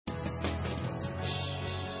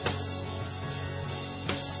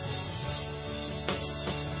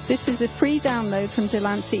This is a free download from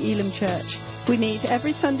Delancey Elim Church. We meet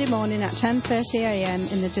every Sunday morning at 10:30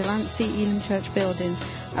 a.m. in the Delancey Elim Church building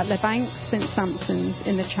at the Bank St Sampson's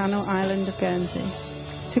in the Channel Island of Guernsey.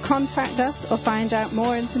 To contact us or find out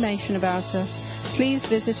more information about us, please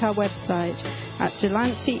visit our website at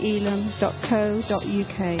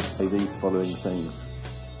delanceyelim.co.uk. These following things.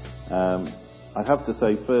 I have to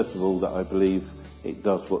say, first of all, that I believe it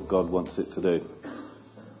does what God wants it to do.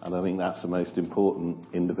 And I think that's the most important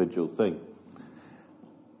individual thing.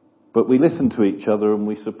 But we listen to each other and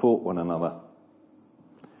we support one another.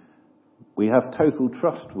 We have total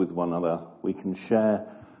trust with one another. We can share.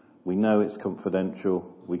 We know it's confidential.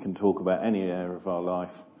 We can talk about any area of our life,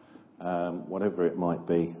 whatever it might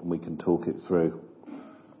be, and we can talk it through.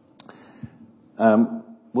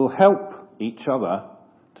 We'll help each other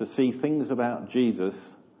to see things about Jesus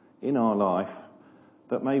in our life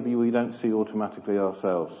that maybe we don't see automatically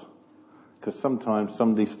ourselves. Because sometimes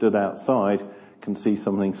somebody stood outside can see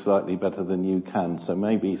something slightly better than you can. So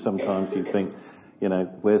maybe sometimes you think,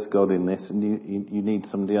 where's God in this? And you need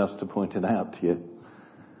somebody else to point it out to you.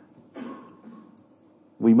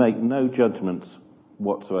 We make no judgments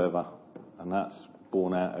whatsoever, and that's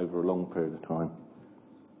borne out over a long period of time.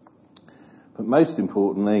 But most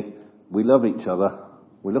importantly, we love each other,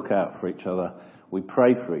 we look out for each other, we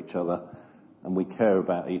pray for each other, and we care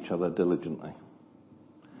about each other diligently.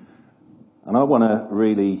 And I want to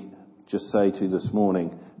really just say to you this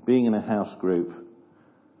morning, being in a house group,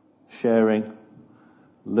 sharing,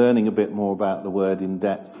 learning a bit more about the word in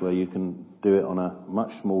depth, where you can do it on a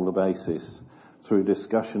much smaller basis through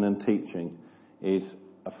discussion and teaching, is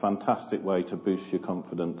a fantastic way to boost your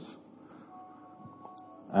confidence.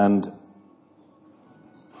 And,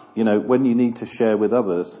 when you need to share with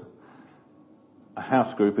others, a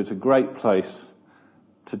house group is a great place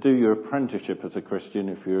to do your apprenticeship as a Christian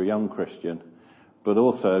if you're a young Christian, but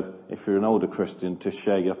also if you're an older Christian, to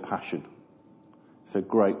share your passion. It's a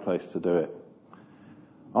great place to do it.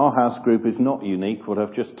 Our house group is not unique. What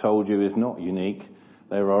I've just told you is not unique.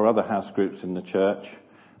 There are other house groups in the church,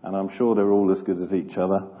 and I'm sure they're all as good as each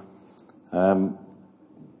other.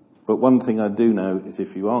 But one thing I do know is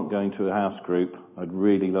if you aren't going to a house group, I'd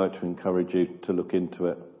really like to encourage you to look into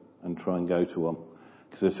it and try and go to one,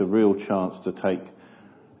 because it's a real chance to take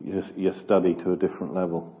your study to a different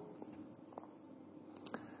level.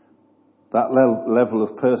 That level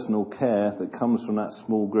of personal care that comes from that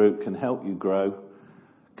small group can help you grow,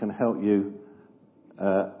 can help you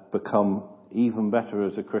become even better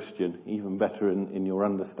as a Christian, even better in your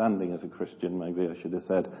understanding as a Christian, maybe I should have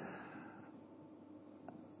said.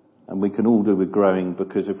 And we can all do with growing,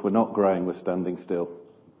 because if we're not growing, we're standing still.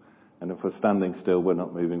 And if we're standing still, we're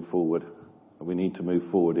not moving forward. And we need to move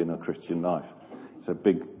forward in our Christian life. It's a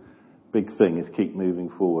big thing, is keep moving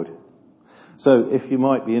forward. So if you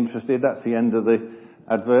might be interested, that's the end of the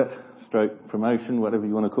advert, stroke promotion, whatever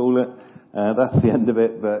you want to call it. That's the end of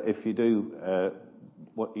it. But if you do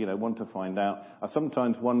want to find out, I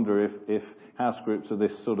sometimes wonder if house groups are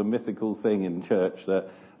this sort of mythical thing in church, that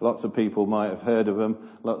lots of people might have heard of them,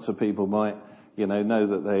 lots of people might know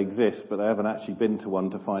that they exist, but they haven't actually been to one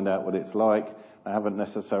to find out what it's like. They haven't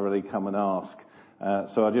necessarily come and ask.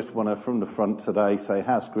 So I just want to, from the front today, say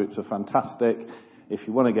house groups are fantastic. If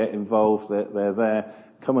you want to get involved, they're there.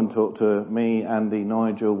 Come and talk to me, Andy,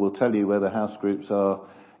 Nigel. We'll tell you where the house groups are.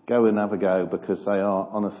 Go and have a go, because they are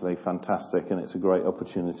honestly fantastic, and it's a great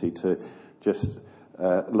opportunity to just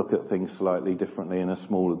look at things slightly differently in a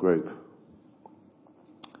smaller group.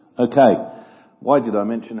 Okay, why did I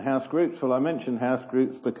mention house groups? Well, I mentioned house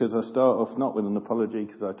groups because I start off not with an apology,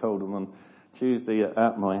 because I told them on Tuesday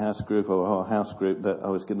at my house group, or our house group, that I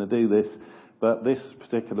was going to do this, but this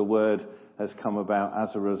particular word has come about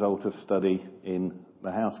as a result of study in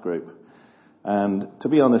the house group. And to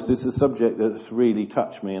be honest, it's a subject that's really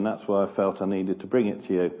touched me, and that's why I felt I needed to bring it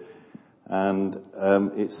to you. And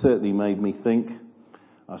it certainly made me think.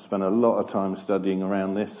 I spent a lot of time studying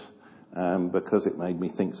around this because it made me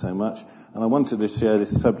think so much. And I wanted to share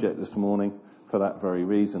this subject this morning for that very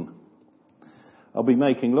reason. I'll be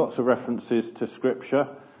making lots of references to Scripture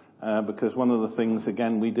because one of the things,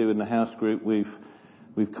 again, we do in the house group, we've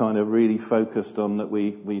kind of really focused on that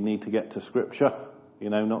we need to get to Scripture.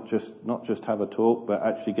 Not just have a talk, but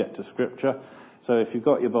actually get to Scripture. So if you've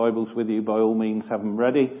got your Bibles with you, by all means have them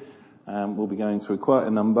ready. We'll be going through quite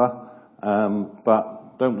a number,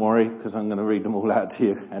 but don't worry, because I'm going to read them all out to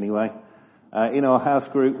you anyway. In our house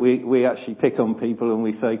group, we actually pick on people and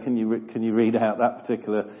we say, can you read out that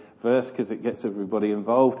particular verse, because it gets everybody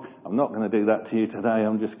involved. I'm not going to do that to you today.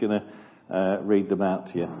 I'm just going to read them out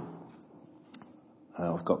to you.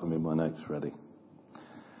 I've got them in my notes ready.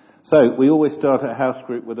 So we always start at house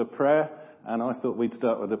group with a prayer, and I thought we'd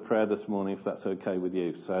start with a prayer this morning if that's okay with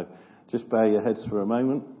you. So just bow your heads for a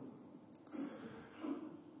moment.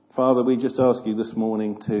 Father, we just ask you this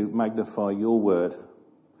morning to magnify your word,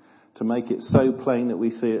 to make it so plain that we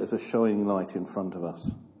see it as a shining light in front of us.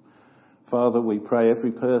 Father, we pray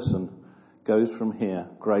every person goes from here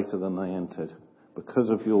greater than they entered because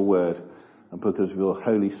of your word and because of your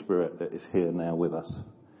Holy Spirit that is here now with us.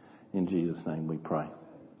 In Jesus' name we pray.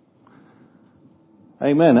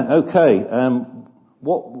 Amen. Okay,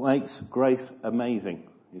 what makes grace amazing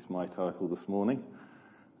is my title this morning.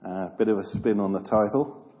 Bit of a spin on the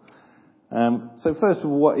title. So first of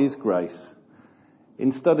all, what is grace?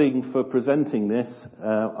 In studying for presenting this,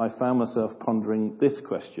 I found myself pondering this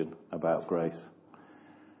question about grace.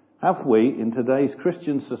 Have we, in today's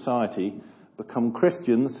Christian society, become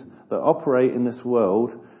Christians that operate in this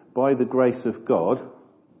world by the grace of God,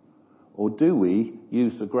 or do we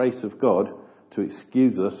use the grace of God to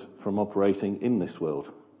excuse us from operating in this world?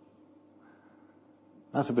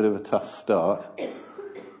 That's a bit of a tough start.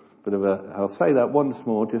 I'll say that once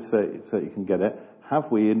more just so you can get it. Have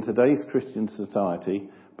we in today's Christian society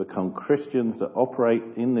become Christians that operate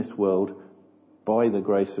in this world by the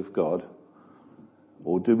grace of God,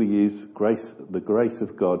 or do we use the grace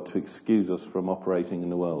of God to excuse us from operating in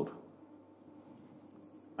the world?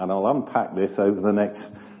 And I'll unpack this over the next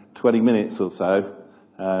 20 minutes or so.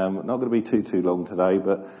 Not going to be too long today,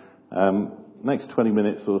 but next 20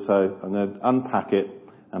 minutes or so I'm going to unpack it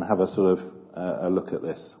and have a sort of a look at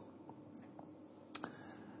this.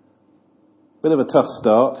 Bit of a tough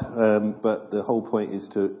start, but the whole point is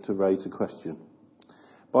to raise a question.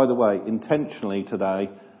 By the way, intentionally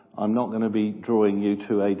today, I'm not going to be drawing you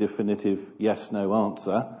to a definitive yes-no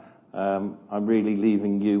answer. I'm really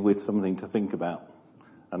leaving you with something to think about,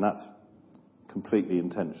 and that's completely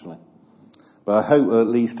intentionally. But I hope at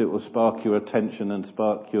least it will spark your attention and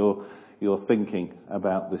spark your thinking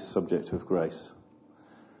about this subject of grace.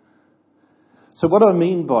 So what I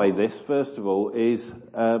mean by this, first of all, is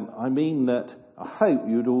I mean that I hope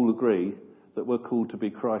you'd all agree that we're called to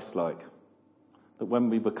be Christ-like. That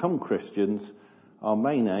when we become Christians, our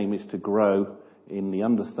main aim is to grow in the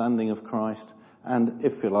understanding of Christ and,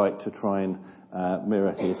 if you like, to try and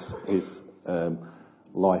mirror his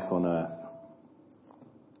life on earth.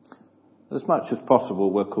 As much as possible,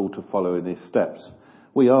 we're called to follow in his steps.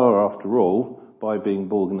 We are, after all, by being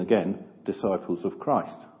born again, disciples of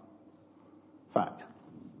Christ. Fact.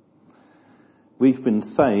 We've been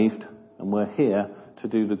saved and we're here to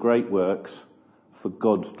do the great works for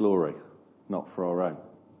God's glory, not for our own.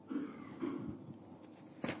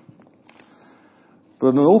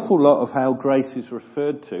 But an awful lot of how grace is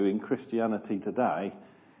referred to in Christianity today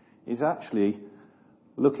is actually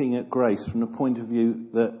looking at grace from the point of view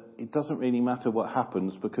that it doesn't really matter what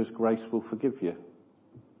happens because grace will forgive you.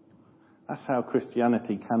 That's how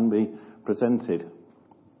Christianity can be presented.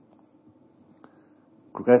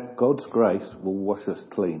 God's grace will wash us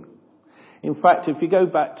clean. In fact, if you go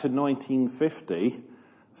back to 1950,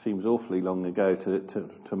 seems awfully long ago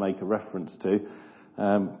to make a reference to,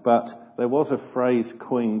 but there was a phrase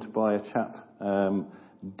coined by a chap,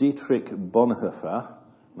 Dietrich Bonhoeffer.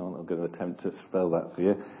 No, I'm not going to attempt to spell that for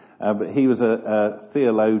you, but he was a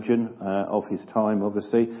theologian of his time,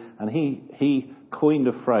 obviously, and he coined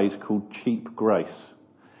a phrase called cheap grace,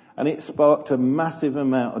 and it sparked a massive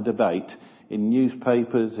amount of debate in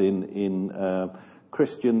newspapers, in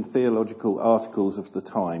Christian theological articles of the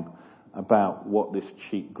time about what this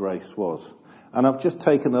cheap grace was. And I've just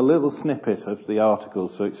taken a little snippet of the article,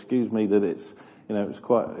 so excuse me that it's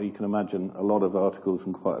quite, you can imagine a lot of articles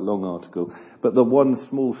and quite a long article, but the one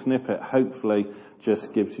small snippet hopefully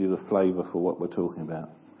just gives you the flavour for what we're talking about.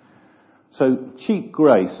 So cheap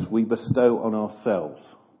grace we bestow on ourselves.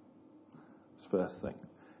 That's the first thing.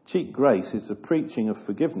 Cheap grace is the preaching of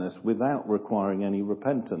forgiveness without requiring any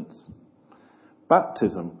repentance.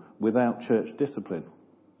 Baptism without church discipline.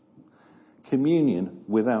 Communion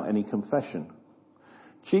without any confession.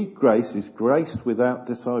 Cheap grace is grace without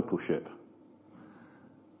discipleship.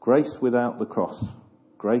 Grace without the cross.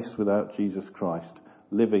 Grace without Jesus Christ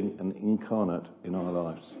living and incarnate in our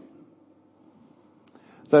lives.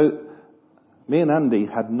 So, me and Andy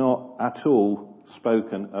had not at all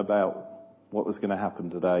spoken about what was going to happen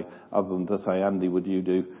today, other than to say, Andy, would you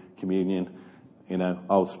do communion?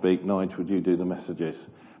 I'll speak. Nigel, would you do the messages?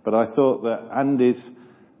 But I thought that Andy's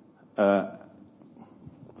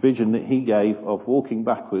vision that he gave of walking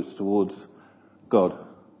backwards towards God,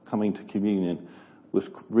 coming to communion, was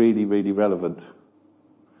really, really relevant.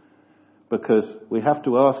 Because we have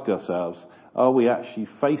to ask ourselves, are we actually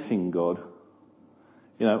facing God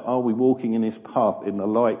Are we walking in his path in the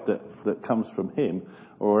light that comes from him,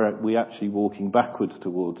 or are we actually walking backwards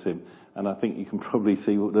towards him? And I think you can probably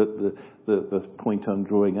see what the point I'm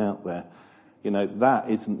drawing out there. That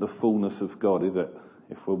isn't the fullness of God, is it?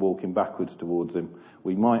 If we're walking backwards towards him.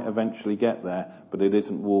 We might eventually get there, but it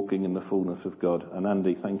isn't walking in the fullness of God. And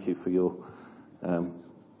Andy, thank you for your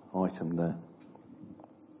item there.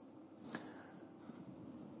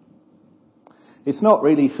 It's not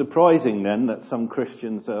really surprising then that some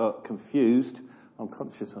Christians are confused. I'm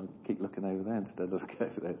conscious I keep looking over there instead of looking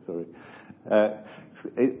over there, sorry.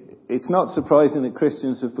 It's not surprising that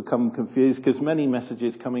Christians have become confused, because many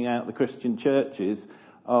messages coming out of the Christian churches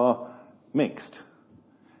are mixed.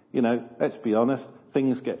 Let's be honest,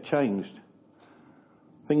 things get changed.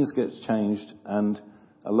 Things get changed, and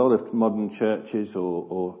a lot of modern churches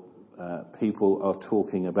or people are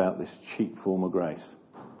talking about this cheap form of grace.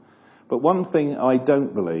 But one thing I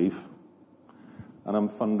don't believe, and I'm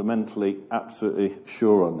fundamentally absolutely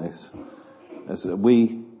sure on this, is that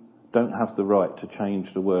we don't have the right to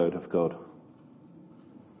change the word of God.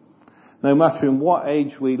 No matter in what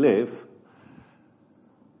age we live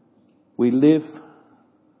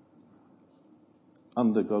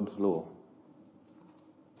under God's law.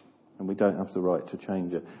 And we don't have the right to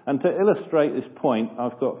change it. And to illustrate this point,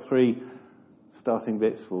 I've got 3 starting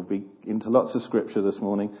bits. We'll be into lots of scripture this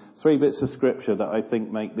morning. 3 bits of scripture that I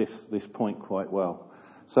think make this point quite well.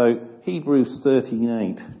 So, Hebrews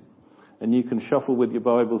 13:8. And you can shuffle with your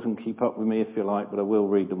Bibles and keep up with me if you like, but I will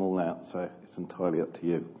read them all out, so it's entirely up to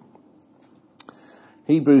you.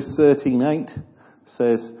 Hebrews 13:8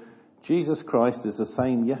 says, Jesus Christ is the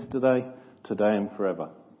same yesterday, today and forever.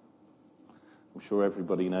 I'm sure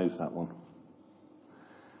everybody knows that one.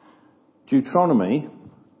 Deuteronomy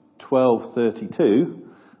 12:32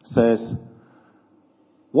 says,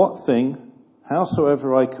 what thing,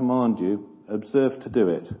 howsoever I command you, observe to do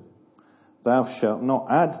it. Thou shalt not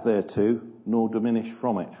add thereto, nor diminish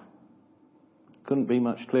from it. Couldn't be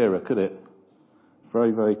much clearer, could it?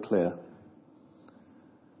 Very, very clear.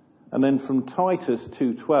 And then from Titus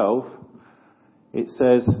 2:12, it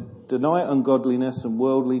says, deny ungodliness and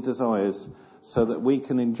worldly desires, so that we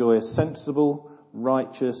can enjoy a sensible,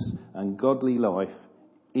 righteous and godly life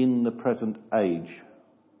in the present age.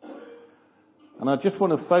 And I just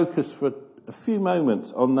want to focus for a few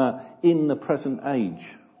moments on that in the present age.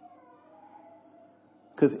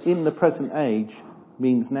 Because in the present age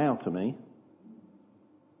means now to me.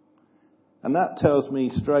 And that tells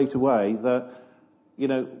me straight away that,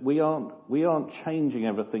 we aren't changing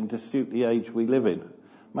everything to suit the age we live in.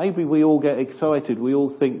 Maybe we all get excited. We all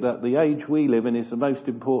think that the age we live in is the most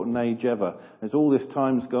important age ever. There's all this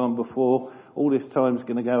time's gone before, all this time's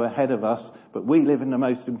going to go ahead of us, but we live in the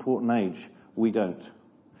most important age. We don't.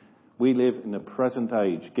 We live in the present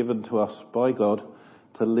age, given to us by God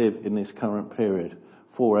to live in this current period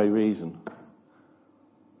for a reason.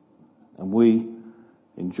 And we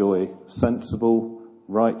enjoy sensible,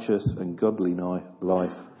 righteous and godly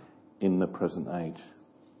life in the present age.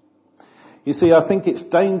 You see, I think it's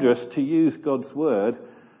dangerous to use God's word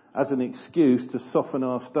as an excuse to soften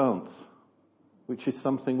our stance, which is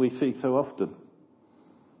something we see so often.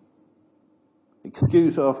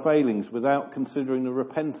 Excuse our failings without considering the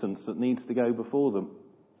repentance that needs to go before them.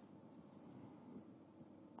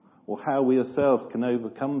 Or how we ourselves can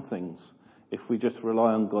overcome things if we just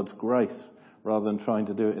rely on God's grace rather than trying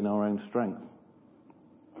to do it in our own strength.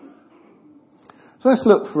 So let's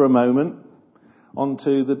look for a moment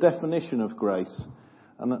onto the definition of grace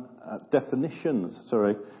and definitions.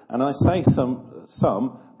 And I say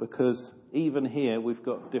some because even here we've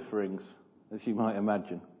got differings, as you might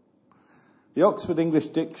imagine. The Oxford English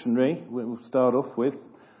Dictionary, we'll start off with,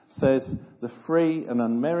 says the free and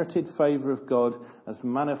unmerited favour of God as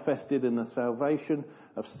manifested in the salvation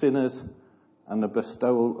of sinners and the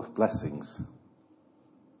bestowal of blessings.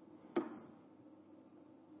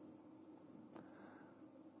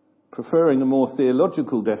 Preferring a more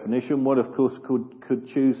theological definition, one of course could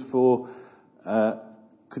choose to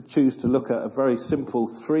look at a very simple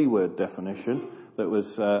 3-word definition that was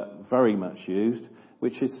very much used,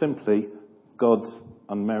 which is simply God's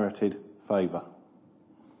unmerited favour.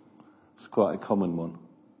 It's quite a common one.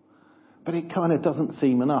 But it kind of doesn't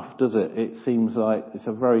seem enough, does it? It seems like it's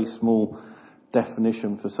a very small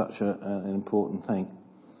definition for such an important thing.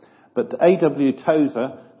 But A.W.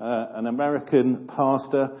 Tozer, an American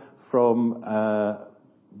pastor from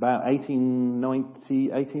about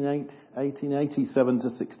 1887 to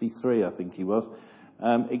 63, I think he was,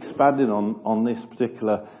 expanded on this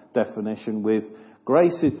particular definition with,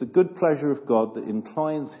 grace is the good pleasure of God that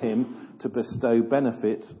inclines him to bestow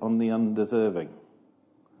benefits on the undeserving.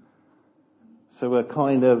 So we're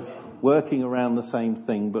kind of working around the same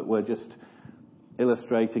thing, but we're just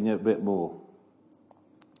illustrating it a bit more.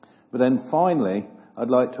 But then finally, I'd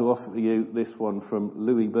like to offer you this one from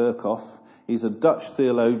Louis Berkhoff. He's a Dutch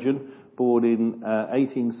theologian, born in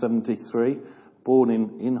 1873, born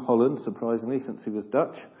in Holland, surprisingly, since he was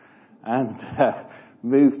Dutch, and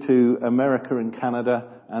moved to America and Canada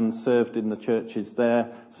and served in the churches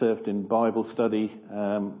there, served in Bible study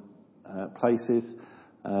places,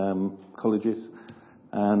 colleges,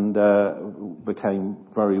 and became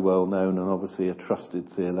very well known and obviously a trusted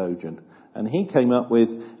theologian. And he came up with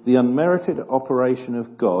the unmerited operation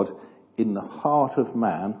of God in the heart of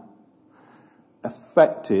man,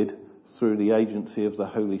 effected through the agency of the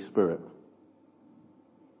Holy Spirit.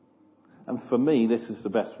 And for me, this is the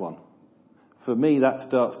best one. For me, that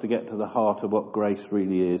starts to get to the heart of what grace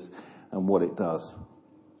really is and what it does.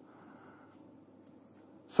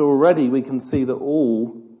 So already we can see that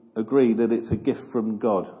all agree that it's a gift from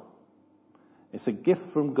God. It's a gift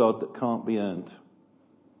from God that can't be earned.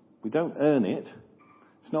 We don't earn it.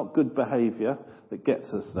 It's not good behaviour that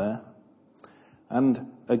gets us there. And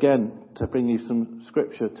again, to bring you some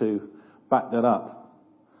scripture to back that up.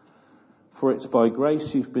 For it's by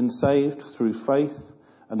grace you've been saved through faith,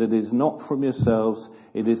 and it is not from yourselves,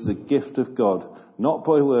 it is the gift of God, not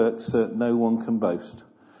by works that no one can boast.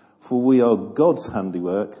 For we are God's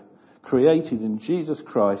handiwork, created in Jesus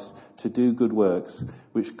Christ to do good works,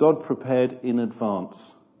 which God prepared in advance.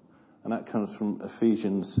 And that comes from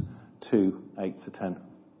Ephesians 2, 8 to 10.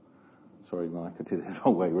 Sorry, Mike, I did it the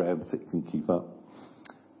wrong way round so you can keep up.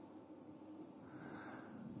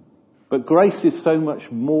 But grace is so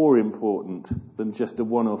much more important than just a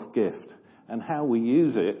one-off gift. And how we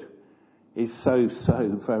use it is so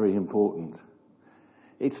very important.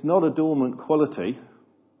 It's not a dormant quality.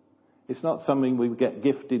 It's not something we get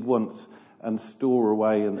gifted once and store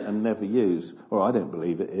away and never use. Or I don't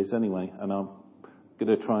believe it is anyway. And I'm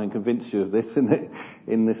going to try and convince you of this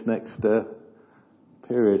in this next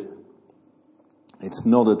period. It's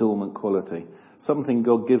not a dormant quality. Something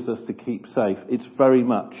God gives us to keep safe. It's very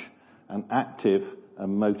much an active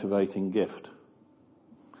and motivating gift.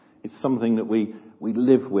 It's something that we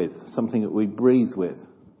live with, something that we breathe with.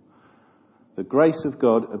 The grace of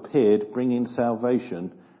God appeared, bringing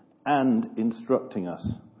salvation and instructing us.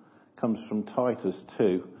 Comes from Titus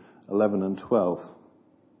 2, 11 and 12.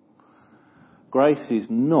 Grace is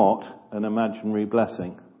not an imaginary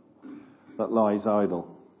blessing that lies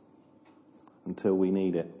idle until we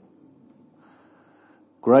need it.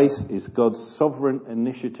 Grace is God's sovereign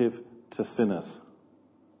initiative to sinners.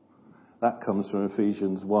 That comes from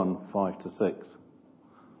Ephesians 1, 5 to 6.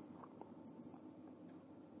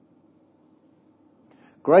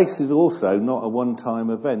 Grace is also not a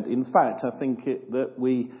one-time event. In fact, I think that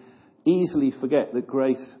we easily forget that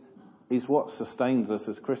grace is what sustains us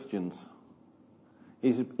as Christians.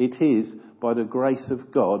 It is by the grace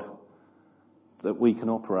of God that we can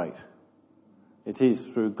operate. It is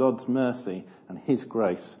through God's mercy and His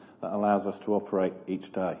grace that allows us to operate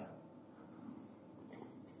each day.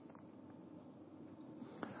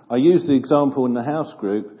 I use the example in the house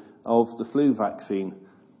group of the flu vaccine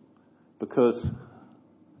because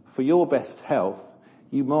for your best health,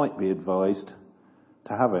 you might be advised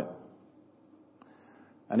to have it.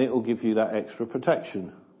 And it will give you that extra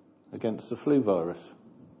protection against the flu virus.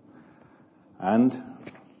 And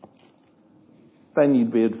then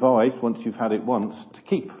you'd be advised, once you've had it once, to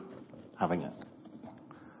keep having it.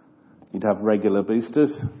 You'd have regular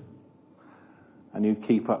boosters, and you'd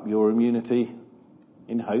keep up your immunity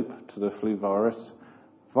in hope to the flu virus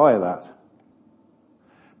via that.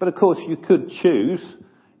 But of course you could choose,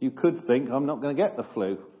 you could think, I'm not going to get the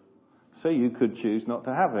flu. So you could choose not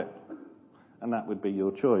to have it. And that would be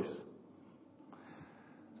your choice.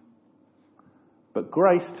 But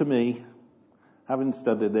grace to me, having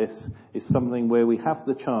studied this, is something where we have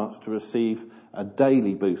the chance to receive a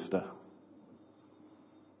daily booster.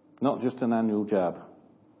 Not just an annual jab.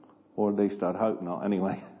 Or at least I'd hope not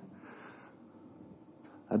anyway.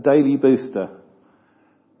 A daily booster.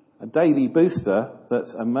 A daily booster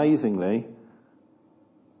that's amazingly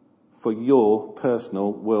for your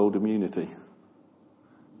personal world immunity.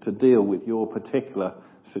 To deal with your particular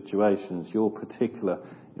situations, your particular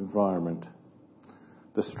environment.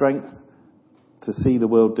 The strength to see the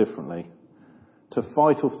world differently. To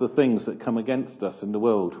fight off the things that come against us in the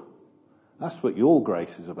world. That's what your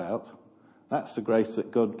grace is about. That's the grace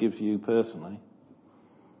that God gives you personally.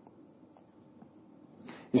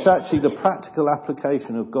 It's actually the practical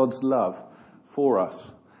application of God's love for us,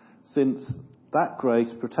 since that grace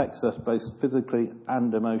protects us both physically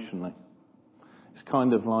and emotionally. It's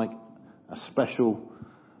kind of like a special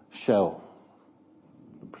shell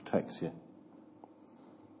that protects you.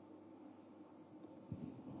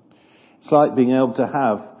 It's like being able to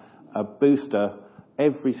have a booster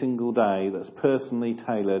every single day that's personally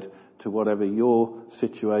tailored to whatever your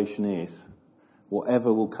situation is,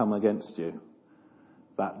 whatever will come against you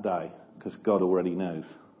that day, because God already knows.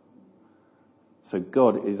 So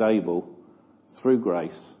God is able, through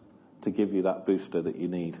grace, to give you that booster that you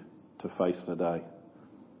need to face the day.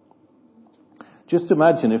 Just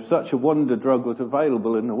imagine if such a wonder drug was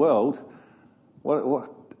available in the world.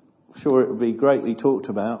 Sure, it would be greatly talked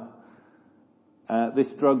about.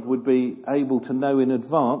 This drug would be able to know in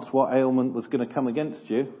advance what ailment was going to come against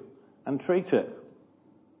you and treat it.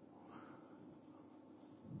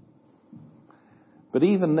 But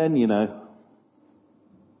even then, you know,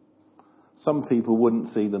 some people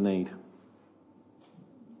wouldn't see the need.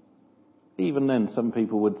 Even then, some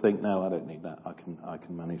people would think, no, I don't need that. I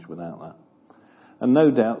can manage without that. And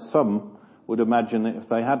no doubt some would imagine that if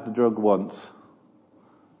they had the drug once,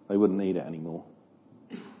 they wouldn't need it anymore.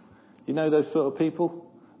 You know those sort of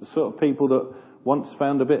people? The sort of people that once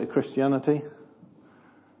found a bit of Christianity,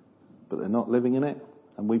 but they're not living in it.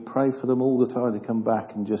 And we pray for them all the time to come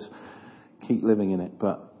back and just keep living in it.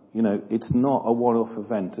 But, you know, it's not a one-off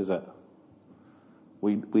event, is it?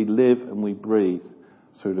 We live and we breathe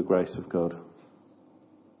through the grace of God.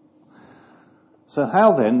 So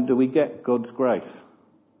how then do we get God's grace?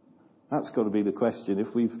 That's got to be the question.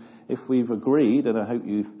 If we've agreed, and I hope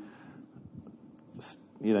you've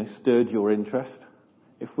stirred your interest.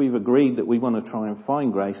 If we've agreed that we want to try and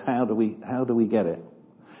find grace, how do we get it?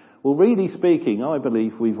 Well, really speaking, I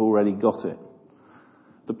believe we've already got it.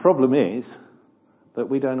 The problem is that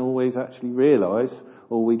we don't always actually realise,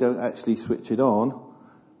 or we don't actually switch it on,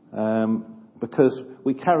 because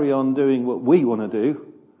we carry on doing what we want to do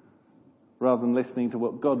rather than listening to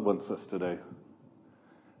what God wants us to do.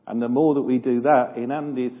 And the more that we do that, in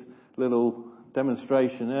Andy's little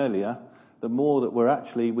demonstration earlier, the more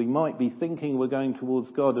that we might be thinking we're going towards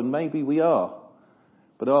God, and maybe we are.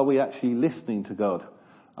 But are we actually listening to God?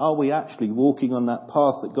 Are we actually walking on that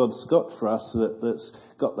path that God's got for us, that's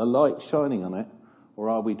got the light shining on it? Or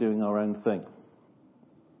are we doing our own thing?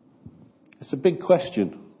 It's a big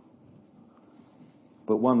question,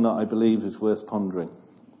 but one that I believe is worth pondering.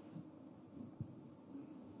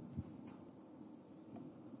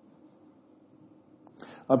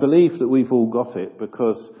 I believe that we've all got it,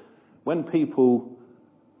 because when people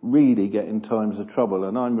really get in times of trouble,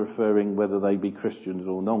 and I'm referring whether they be Christians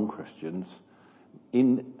or non-Christians,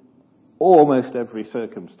 in almost every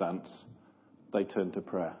circumstance, they turn to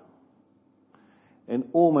prayer. In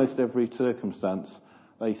almost every circumstance,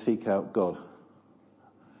 they seek out God.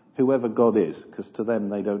 Whoever God is, because to them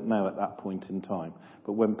they don't know at that point in time.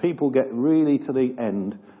 But when people get really to the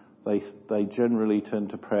end, they generally turn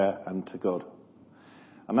to prayer and to God.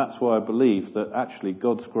 And that's why I believe that actually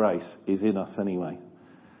God's grace is in us anyway.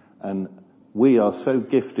 And we are so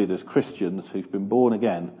gifted as Christians who've been born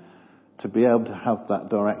again to be able to have that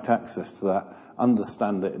direct access to that,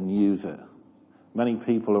 understand it and use it. Many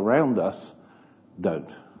people around us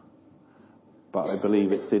don't. But I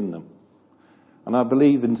believe it's in them. And I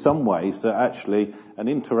believe in some ways that actually an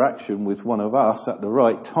interaction with one of us at the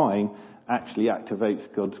right time actually activates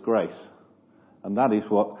God's grace. And that is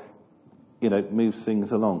what moves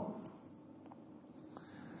things along.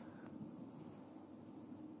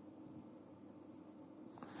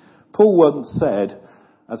 Paul once said,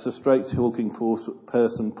 as a straight-talking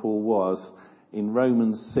person Paul was, in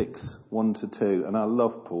Romans 6, 1-2, and I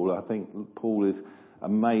love Paul. I think Paul is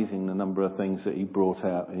amazing, the number of things that he brought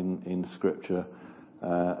out in Scripture.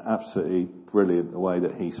 Absolutely brilliant the way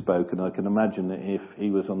that he spoke, and I can imagine that if he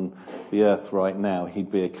was on the earth right now,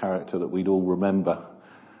 he'd be a character that we'd all remember.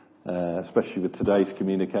 Especially with today's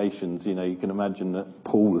communications, you can imagine that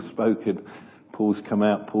Paul has spoken, Paul's come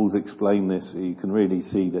out, Paul's explained this, so you can really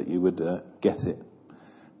see that you would get it.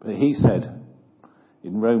 But he said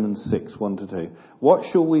in Romans 6, 1-2, "What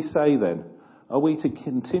shall we say then? Are we to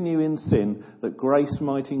continue in sin that grace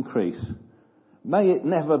might increase? May it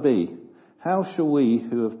never be. How shall we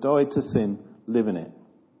who have died to sin live in it?"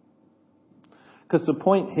 Because the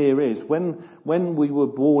point here is, when we were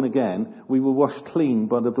born again, we were washed clean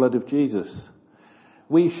by the blood of Jesus.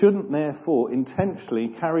 We shouldn't therefore intentionally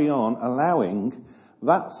carry on allowing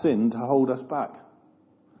that sin to hold us back.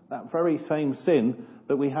 That very same sin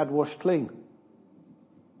that we had washed clean.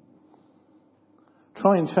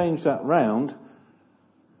 Try and change that round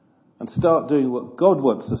and start doing what God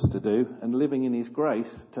wants us to do and living in His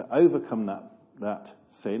grace to overcome that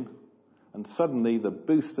sin. And suddenly the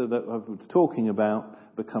booster that I was talking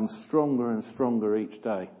about becomes stronger and stronger each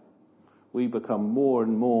day. We become more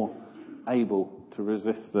and more able to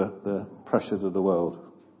resist the pressures of the world.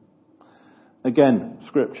 Again,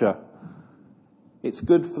 Scripture. It's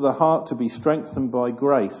good for the heart to be strengthened by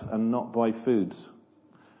grace and not by foods.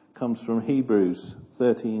 Comes from Hebrews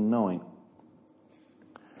 13:9.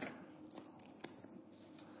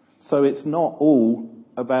 So it's not all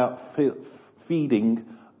about feeding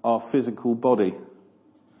our physical body.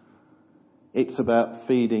 It's about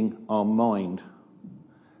feeding our mind.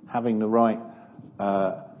 Having the right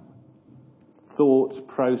thoughts,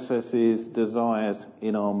 processes, desires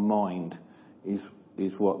in our mind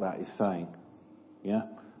is what that is saying. Yeah?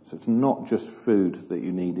 So it's not just food that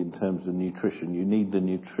you need in terms of nutrition. You need the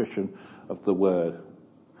nutrition of the Word.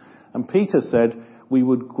 And Peter said we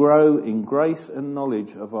would grow in grace and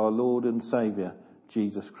knowledge of our Lord and Saviour,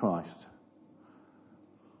 Jesus Christ.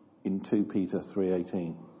 In 2 Peter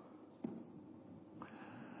 3:18.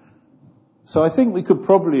 So I think we could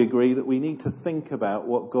probably agree that we need to think about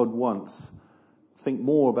what God wants. Think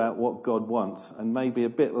more about what God wants and maybe a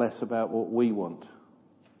bit less about what we want.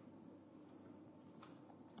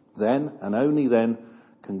 Then, and only then,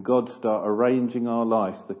 can God start arranging our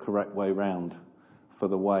life the correct way round for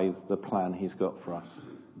the plan He's got for us.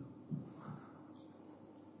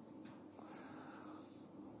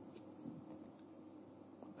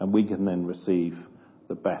 And we can then receive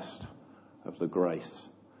the best of the grace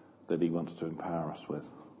that He wants to empower us with.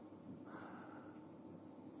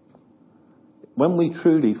 When we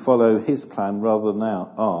truly follow His plan rather than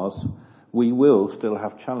ours, we will still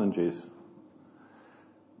have challenges.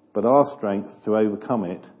 But our strength to overcome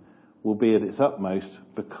it will be at its utmost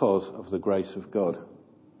because of the grace of God.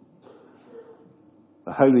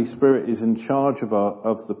 The Holy Spirit is in charge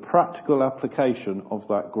of the practical application of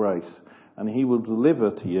that grace, and He will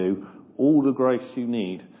deliver to you all the grace you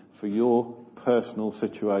need for your personal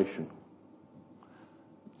situation.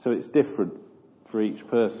 So it's different for each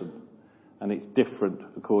person, and it's different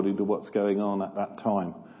according to what's going on at that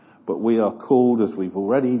time. But we are called, as we've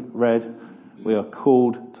already read, we are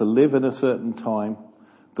called to live in a certain time.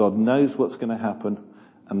 God knows what's going to happen,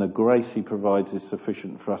 and the grace He provides is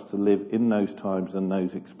sufficient for us to live in those times and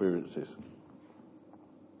those experiences.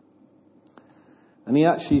 And He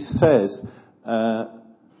actually says,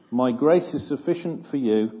 my grace is sufficient for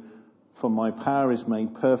you, for my power is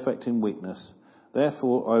made perfect in weakness.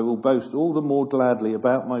 Therefore I will boast all the more gladly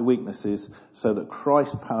about my weaknesses, so that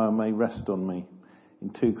Christ's power may rest on me.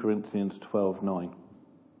 In 2 Corinthians 12:9.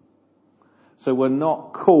 So we're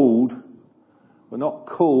not called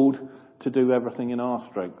to do everything in our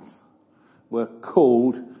strength. We're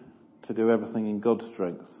called to do everything in God's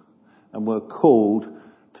strength. And we're called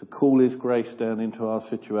to call His grace down into our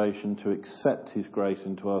situation, to accept His grace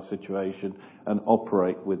into our situation and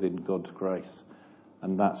operate within God's grace.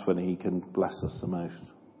 And that's when He can bless us the most.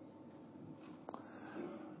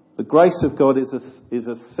 The grace of God is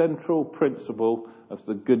a central principle of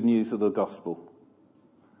the good news of the gospel.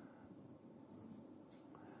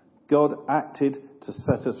 God acted to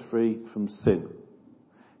set us free from sin.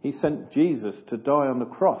 He sent Jesus to die on the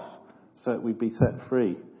cross so that we'd be set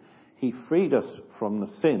free. He freed us from the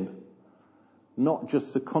sin, not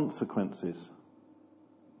just the consequences.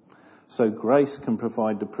 So grace can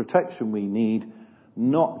provide the protection we need,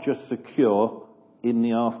 not just the cure in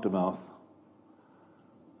the aftermath.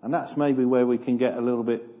 And that's maybe where we can get a little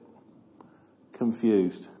bit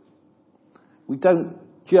confused. We don't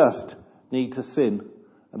just need to sin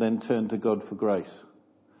and then turn to God for grace,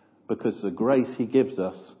 because the grace He gives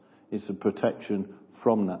us is the protection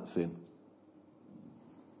from that sin.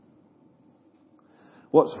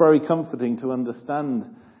 What's very comforting to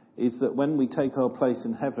understand is that when we take our place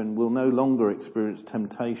in heaven, we'll no longer experience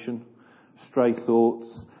temptation, stray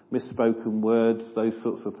thoughts, misspoken words, those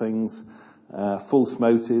sorts of things, false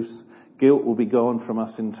motives. Guilt will be gone from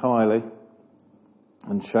us entirely,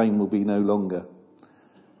 and shame will be no longer.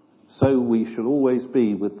 So we shall always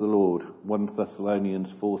be with the Lord. 1 Thessalonians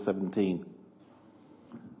 4:17.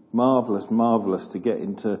 Marvellous, marvellous to get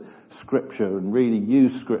into Scripture and really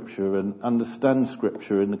use Scripture and understand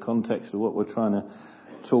Scripture in the context of what we're trying to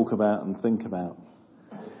talk about and think about.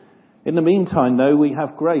 In the meantime, though, we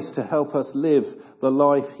have grace to help us live the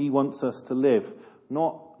life He wants us to live.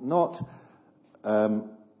 Not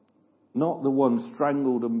the one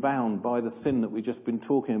strangled and bound by the sin that we've just been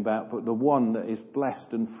talking about, but the one that is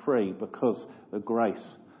blessed and free because the grace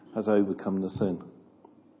has overcome the sin.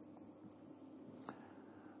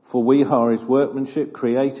 For we are His workmanship,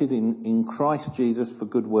 created in Christ Jesus for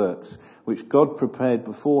good works, which God prepared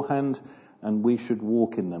beforehand, and we should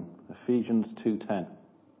walk in them. Ephesians 2:10.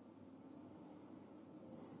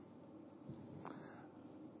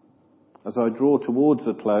 as I draw towards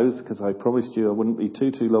the close, because I promised you I wouldn't be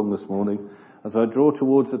too long this morning, as I draw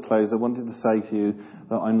towards the close, I wanted to say to you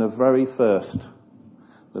that I'm the very first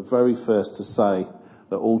to say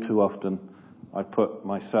that all too often I put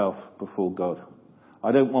myself before God.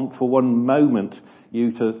 I don't want for one moment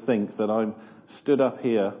you to think that I'm stood up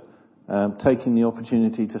here taking the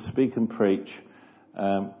opportunity to speak and preach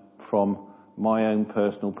from my own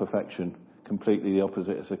personal perfection. Completely the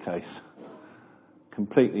opposite is the case.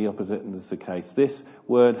 Completely opposite is the case. This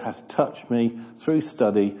word has touched me through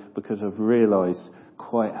study because I've realised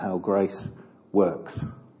quite how grace works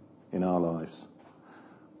in our lives.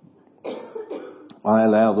 I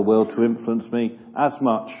allow the world to influence me as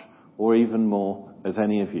much or even more as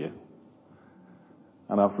any of you.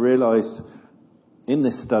 And I've realised in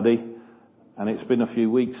this study, and it's been a few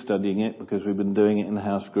weeks studying it because we've been doing it in the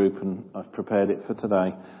house group and I've prepared it for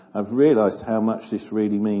today, I've realised how much this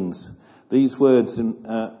really means. These words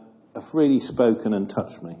have really spoken and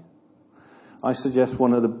touched me. I suggest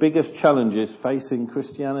one of the biggest challenges facing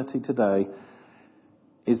Christianity today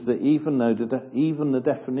is that even the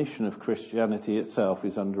definition of Christianity itself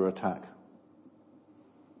is under attack.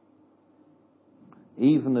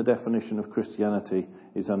 Even the definition of Christianity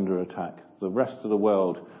is under attack. The rest of the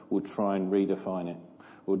world would try and redefine it,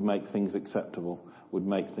 would make things acceptable, would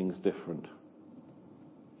make things different.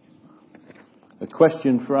 The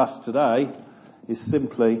question for us today is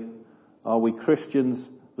simply, are we Christians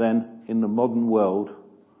then in the modern world,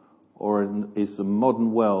 or is the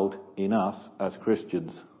modern world in us as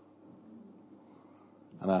Christians?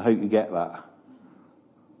 And I hope you get that.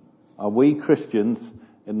 Are we Christians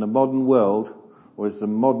in the modern world, or is the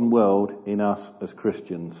modern world in us as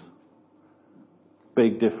Christians?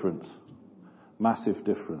 Big difference. Massive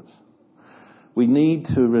difference. We need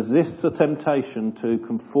to resist the temptation to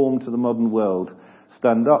conform to the modern world,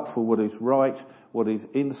 stand up for what is right, what is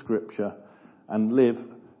in Scripture, and live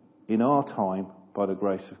in our time by the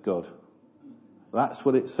grace of God. That's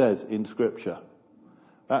what it says in Scripture.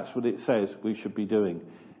 That's what it says we should be doing.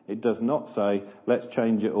 It does not say, let's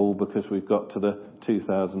change it all because we've got to the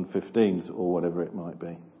 2015s or whatever it might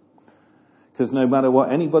be. Because no matter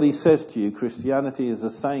what anybody says to you, Christianity is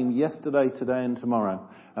the same yesterday, today and tomorrow.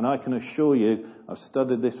 And I can assure you, I've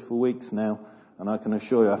studied this for weeks now, and I can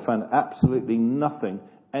assure you I found absolutely nothing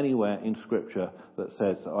anywhere in Scripture that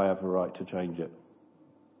says that I have a right to change it.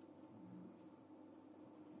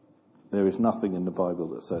 There is nothing in the Bible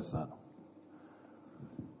that says that.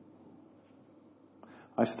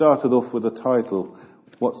 I started off with a title,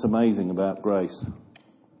 What's Amazing About Grace?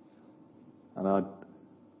 And I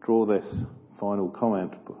draw this final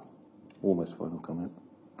comment, almost final comment.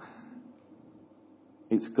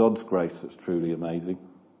 It's God's grace that's truly amazing.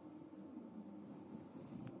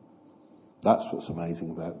 That's what's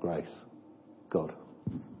amazing about grace. God.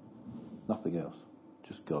 Nothing else.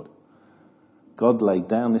 Just God. God laid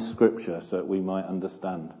down this Scripture so that we might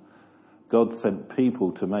understand. God sent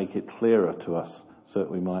people to make it clearer to us so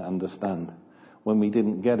that we might understand. When we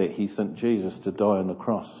didn't get it, He sent Jesus to die on the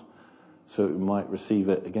cross so that we might receive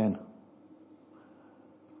it again.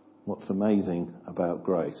 What's amazing about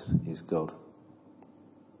grace is God.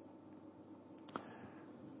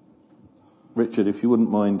 Richard, if you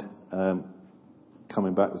wouldn't mind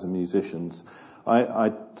coming back with the musicians.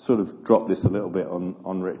 I sort of dropped this a little bit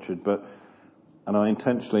on Richard, and I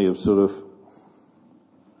intentionally have sort of,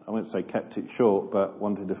 I won't say kept it short, but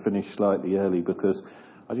wanted to finish slightly early because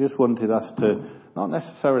I just wanted us to not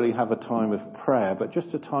necessarily have a time of prayer, but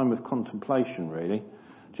just a time of contemplation, really.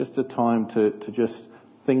 Just a time to just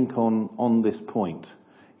think on this point.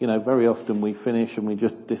 You know, very often we finish and we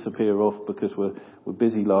just disappear off because we're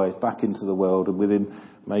busy lives back into the world, and within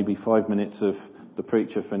maybe 5 minutes of the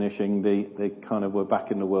preacher finishing, they kind of were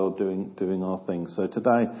back in the world doing our thing. So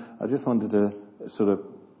today, I just wanted to sort of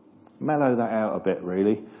mellow that out a bit,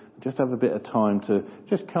 really. Just have a bit of time to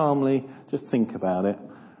just calmly just think about it.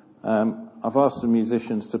 I've asked the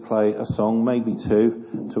musicians to play a song, maybe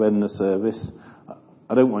two, to end the service.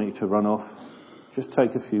 I don't want you to run off. Just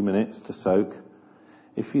take a few minutes to soak.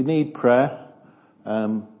 If you need prayer,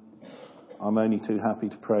 I'm only too happy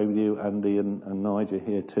to pray with you. Andy and Nigel are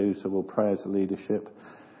here too, so we'll pray as a leadership.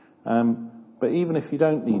 But even if you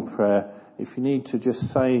don't need prayer, if you need to just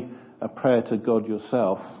say a prayer to God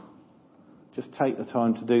yourself, just take the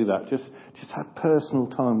time to do that. Just have personal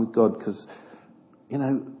time with God, because, you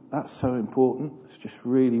know, that's so important. It's just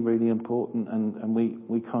really, really important, and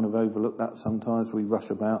we kind of overlook that sometimes. We rush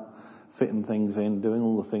about fitting things in, doing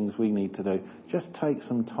all the things we need to do. Just take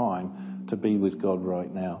some time to be with God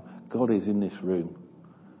right now. God is in this room.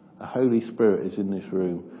 The Holy Spirit is in this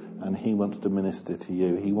room, and He wants to minister to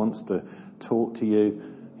you. He wants to talk to you.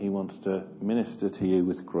 He wants to minister to you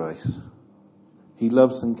with grace. He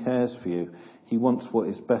loves and cares for you. He wants what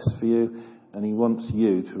is best for you, and he wants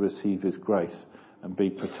you to receive his grace and be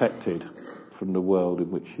protected from the world in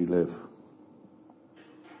which you live.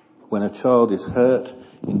 When a child is hurt,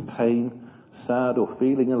 in pain, sad or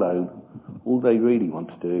feeling alone, all they really want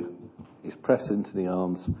to do is press into the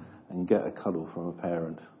arms and get a cuddle from a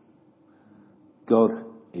parent. God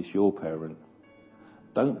is your parent.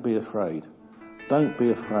 Don't be afraid. Don't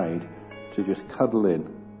be afraid to just cuddle in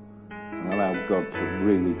and allow God to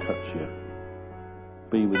really touch you.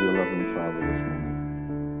 Be with your loving Father this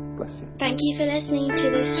morning. Bless you. Thank you for listening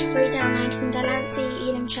to this free download from Delancey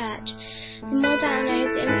Elim Church. For more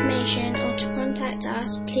downloads, information or to contact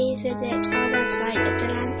us, please visit our website at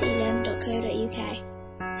delanceyelim.co.uk.